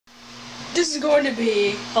This is going to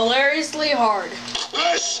be hilariously hard.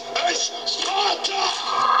 This is Sparta!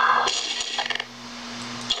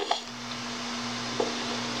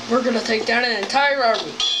 We're gonna take down an entire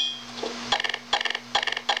army.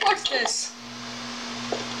 Watch this.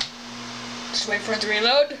 Just wait for it to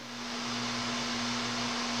reload.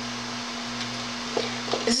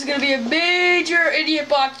 This is gonna be a major idiot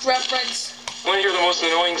box reference. Want to hear the most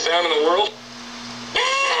annoying sound in the world?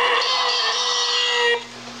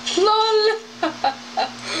 LOL.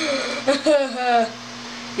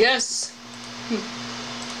 Yes.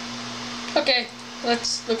 Okay,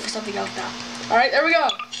 let's look for something else now. Alright, there we go.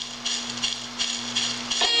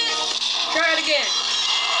 Try it again.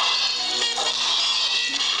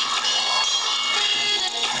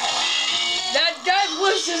 That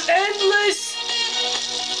deathless is endless.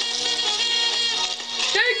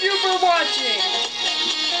 Thank you for watching.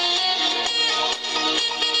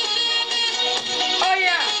 Oh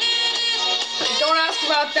yeah. Don't ask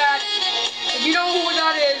about that. If you know who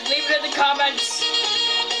that is, leave it in the comments.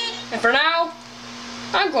 And for now,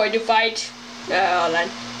 I'm going to fight. Hold on.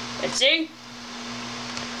 Let's see.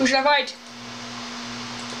 Who should I fight?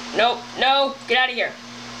 Nope. No. Get out of here.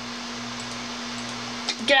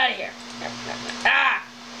 Get out of here. Ah.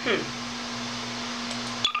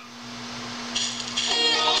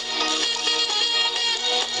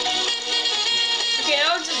 Okay,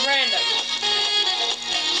 that was just random.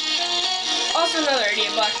 Also another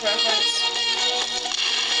idiot box reference.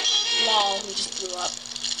 Lol, he just blew up.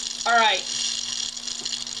 Alright.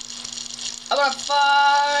 I'm gonna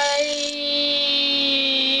fight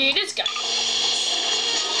this guy.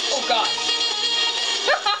 Oh god.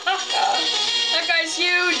 That guy's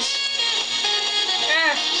huge.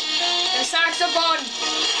 The saxophone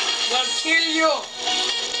will kill you.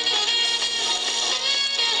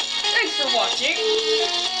 Thanks for watching.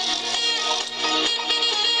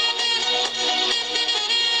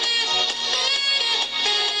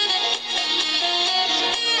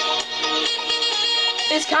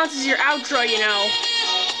 This counts as your outro, you know.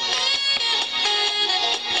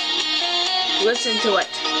 Listen to it.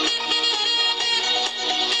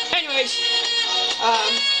 Anyways, I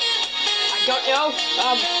don't know.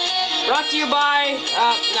 Brought to you by,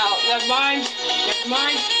 no, never mind.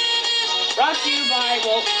 Brought to you by,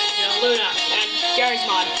 well, you know, Luna and Gary's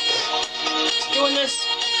Mod. Doing this.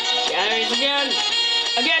 Gary's again.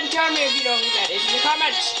 Again, tell me if you know who that is in the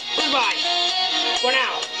comments. Goodbye. For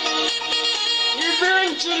now.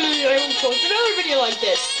 Eventually, I will post another video like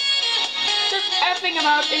this. Just effing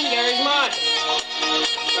about in Gary's Mod.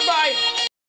 Goodbye.